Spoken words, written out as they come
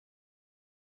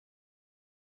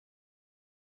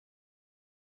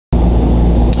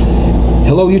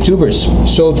Hello YouTubers.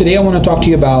 So today I want to talk to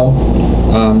you about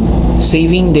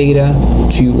saving data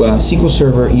to SQL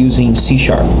Server using C#,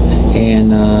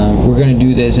 and we're going to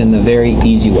do this in a very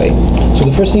easy way. So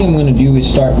the first thing I'm going to do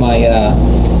is start my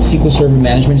SQL Server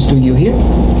Management Studio here.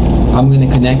 I'm going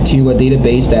to connect to a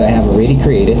database that I have already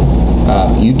created,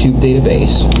 YouTube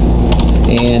database,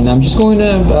 and I'm just going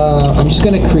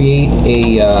to create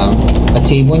a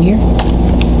table in here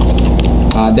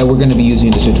that we're going to be using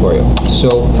in this tutorial.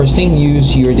 So first thing,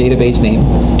 use your database name,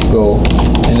 go,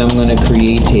 and I'm going to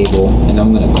create table, and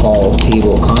I'm going to call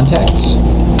table contacts.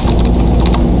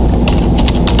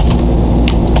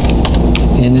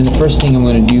 And then the first thing I'm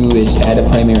going to do is add a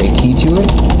primary key to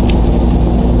it.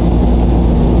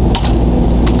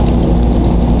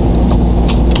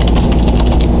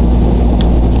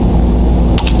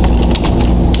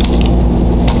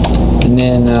 And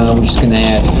then we're just going to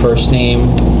add first name,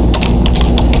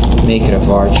 make it a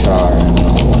varchar,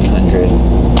 100.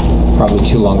 Probably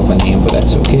too long of a name, but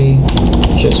that's okay,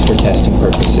 just for testing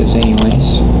purposes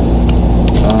anyways.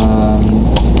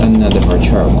 Another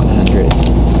varchar 100.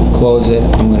 Close it.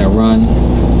 I'm going to run,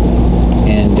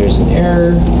 and there's an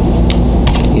error.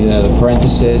 Need another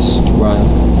parenthesis. Run.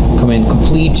 Command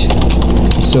complete.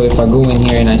 So if I go in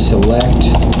here and I select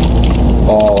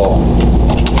all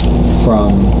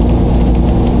from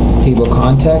table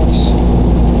contacts,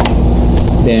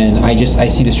 then I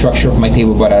see the structure of my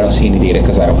table, but I don't see any data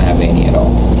because I don't have any at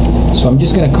all. So I'm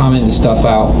just going to comment this stuff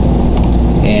out,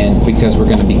 and because we're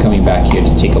going to be coming back here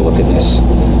to take a look at this.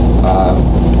 Let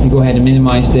me go ahead and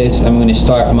minimize this. I'm going to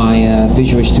start my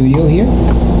Visual Studio here,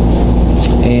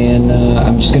 and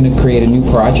I'm just going to create a new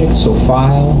project. So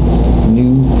File,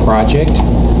 New Project.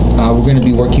 We're going to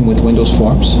be working with Windows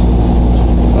Forms,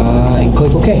 and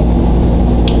click OK.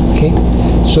 Okay,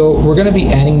 so we're going to be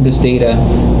adding this data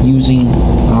using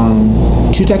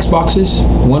two text boxes,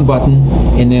 one button,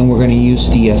 and then we're going to use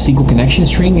the SQL connection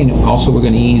string, and also we're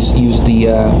going to use the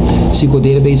SQL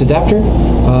database adapter,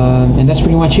 and that's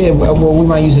pretty much it. Well, we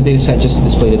might use the data set just to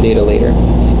display the data later.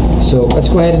 So let's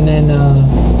go ahead and then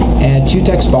add two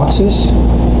text boxes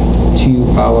to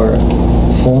our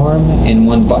form and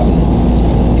one button.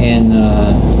 And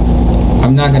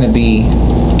I'm not going to be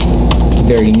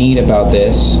very neat about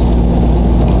this,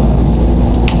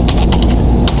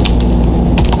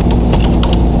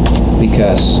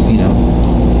 because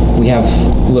we have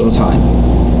little time.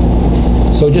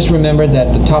 So just remember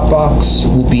that the top box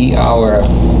will be our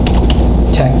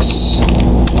text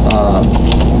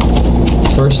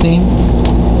first name,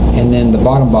 and then the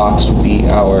bottom box will be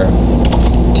our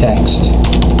text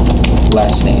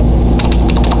last name.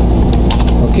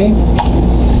 Okay,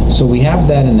 so we have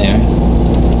that in there.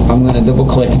 I'm going to double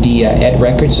click the add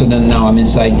record, so then now I'm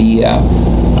inside the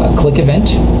click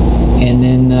event. And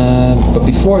then, but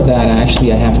before that, I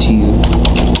have to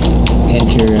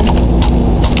enter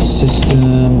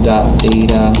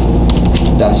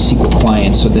system.data.SQL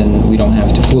client, so then we don't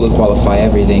have to fully qualify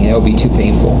everything. It will be too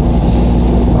painful.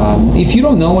 If you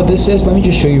don't know what this is, let me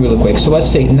just show you really quick. So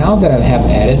let's say now that I have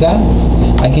added that,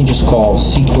 I can just call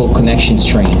SQL connection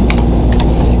string,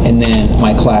 and then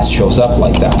my class shows up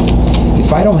like that.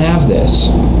 If I don't have this,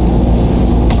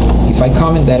 if I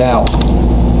comment that out,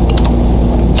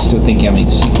 still thinking I'm in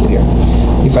SQL here.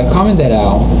 If I comment that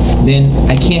out, then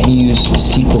I can't use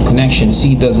SQL connection.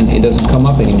 See, it doesn't come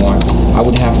up anymore. I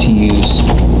would have to use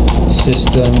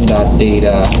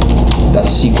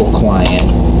system.data.SQL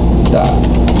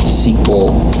client.SQL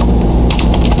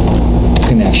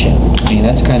connection. I mean,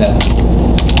 that's kind of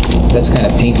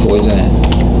painful, isn't it?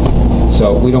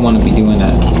 So we don't want to be doing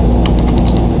that.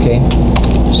 Okay.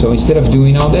 So instead of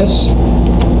doing all this,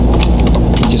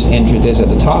 we just enter this at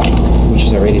the top, which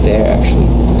is already there actually.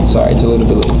 Sorry, it's a little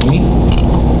bit late for me.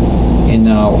 And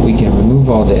now we can remove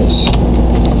all this.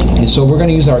 And so we're going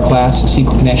to use our class,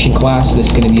 SQL connection class. This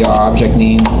is going to be our object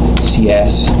name,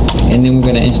 CS. And then we're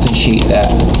going to instantiate that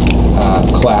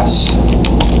class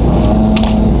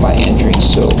by entering.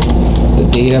 So the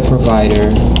data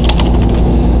provider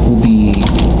will be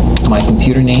my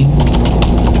computer name,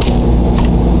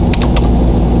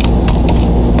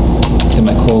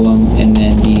 semicolon, and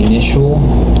then the initial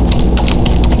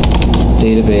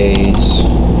database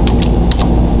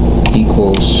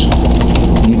equals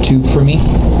YouTube for me.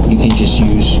 You can just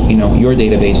use your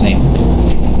database name.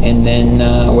 And then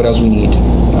what else we need?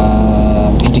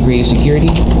 Integrated security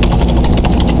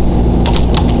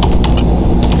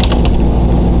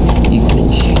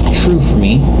equals true for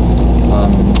me.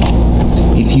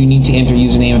 If you need to enter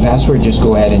username and password, just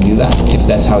go ahead and do that, if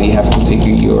that's how you have to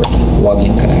configure your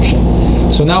login connection.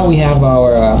 So now we have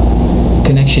our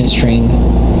connection string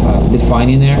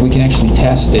defined in there. We can actually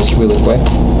test this really quick.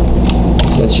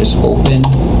 So let's just open,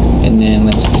 and then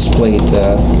let's display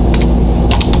the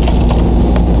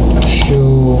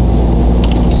show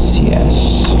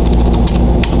cs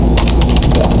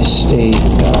state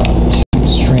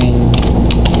string,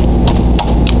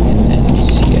 and then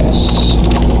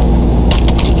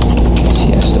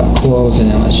cs.close, and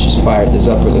then let's just fire this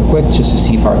up really quick just to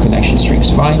see if our connection string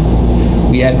is fine.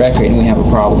 We add record and we have a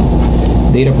problem.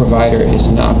 Data provider is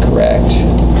not correct.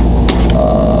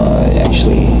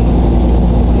 Actually,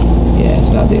 yeah,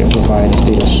 it's not data provider, it's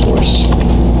data source.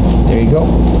 There you go.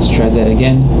 Let's try that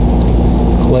again.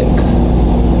 Click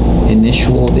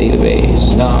initial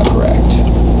database, not correct.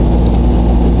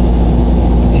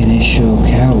 Initial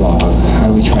catalog, how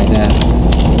do we try that?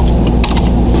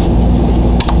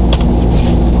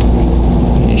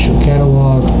 Initial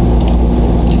catalog,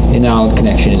 and now the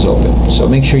connection is open. So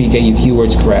make sure you get your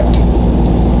keywords correct.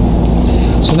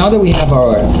 So now that we have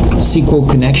our SQL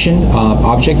connection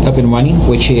object up and running,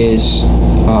 which is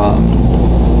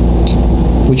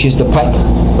the pipe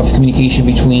of communication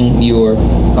between your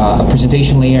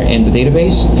presentation layer and the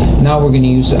database, now we're going to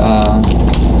use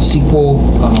SQL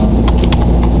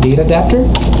DataAdapter,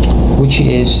 which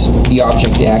is the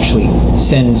object that actually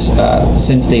sends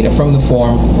data from the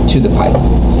form to the pipe.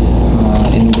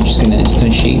 And we're just going to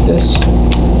instantiate this.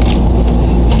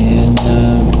 And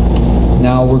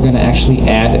now we're going to actually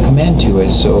add a command to it.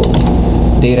 So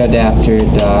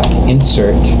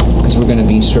DataAdapter.insert, because we're going to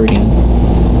be inserting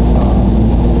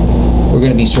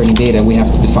data. We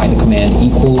have to define the command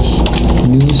equals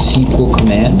new SQL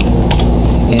command,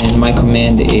 and my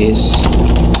command is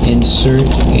insert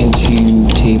into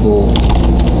table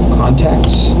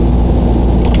contacts.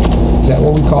 Is that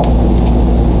what we call it?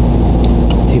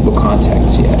 Table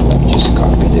contacts? Yeah, let me just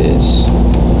copy this.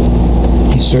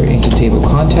 Insert into table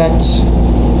contacts,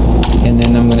 and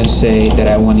then I'm going to say that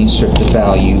I want to insert the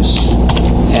values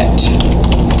at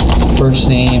first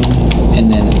name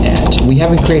and then at. We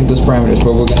haven't created those parameters,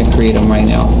 but we're going to create them right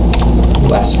now.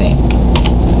 Last name.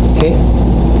 Okay.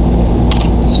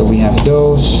 So we have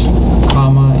those,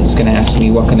 comma. It's going to ask me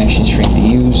what connection string to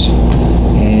use,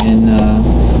 and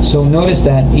so notice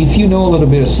that if you know a little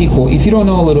bit of SQL, if you don't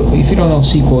know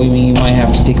SQL, I mean, you might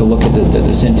have to take a look at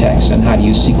the syntax and how to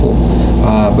use SQL.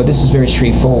 But this is very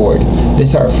straightforward. This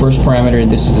is our first parameter.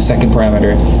 This is the second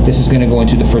parameter. This is going to go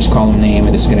into the first column name,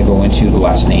 and this is going to go into the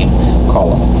last name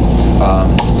column.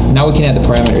 Now we can add the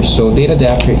parameters. So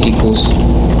DataAdapter equals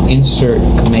insert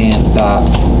command dot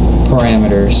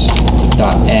parameters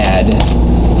dot add,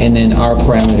 and then our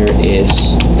parameter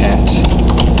is at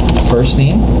first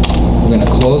name. We're going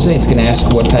to close it. It's going to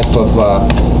ask what type of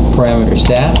parameter is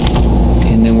that,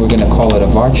 and then we're going to call it a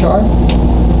varchar.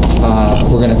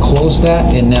 We're going to close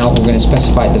that, and now we're going to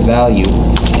specify the value,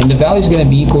 and the value is going to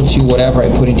be equal to whatever I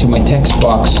put into my text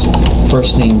box,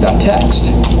 first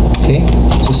name.text. Okay,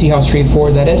 so see how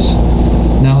straightforward that is.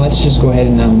 Now let's just go ahead,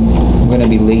 and I'm going to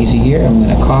be lazy here. I'm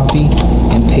going to copy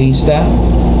and paste that.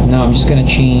 Now I'm just going to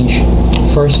change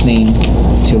first name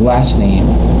to last name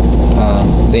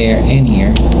there and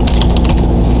here.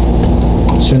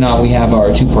 So now we have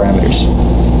our two parameters.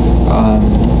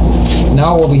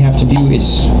 Now what we have to do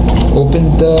is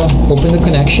open the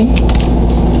connection,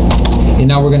 and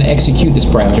now we're going to execute this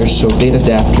parameter. So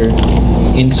DataAdapter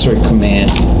insert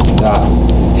command dot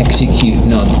execute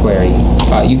none query.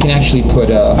 You can actually put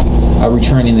a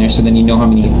return in there, so then you know how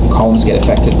many columns get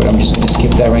affected, but I'm just going to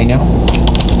skip that right now.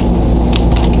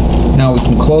 Now we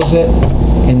can close it,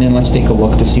 and then let's take a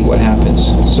look to see what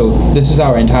happens. So this is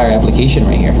our entire application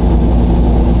right here.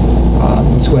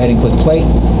 Let's go ahead and click play,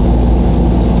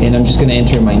 and I'm just going to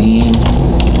enter my name.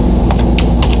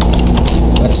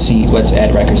 Let's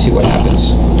add record, see what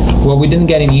happens. Well, we didn't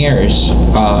get any errors,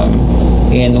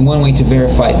 and the one way to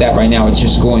verify that right now is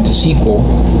just go into SQL,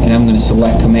 and I'm going to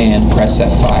select command, press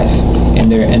F5,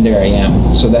 and there I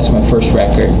am. So that's my first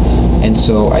record, and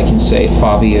so I can say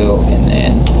Fabio, and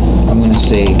then I'm going to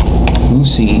say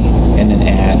Lucy, and then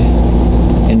add,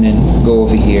 and then go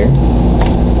over here,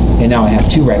 and now I have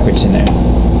two records in there.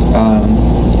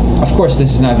 Of course,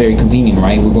 this is not very convenient,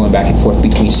 right? We're going back and forth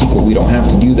between SQL. We don't have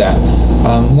to do that.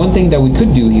 One thing that we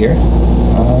could do here,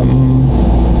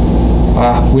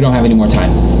 we don't have any more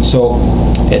time. So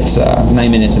it's 9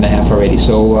 minutes and a half already.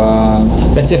 So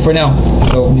that's it for now.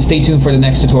 So stay tuned for the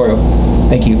next tutorial.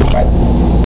 Thank you. Bye.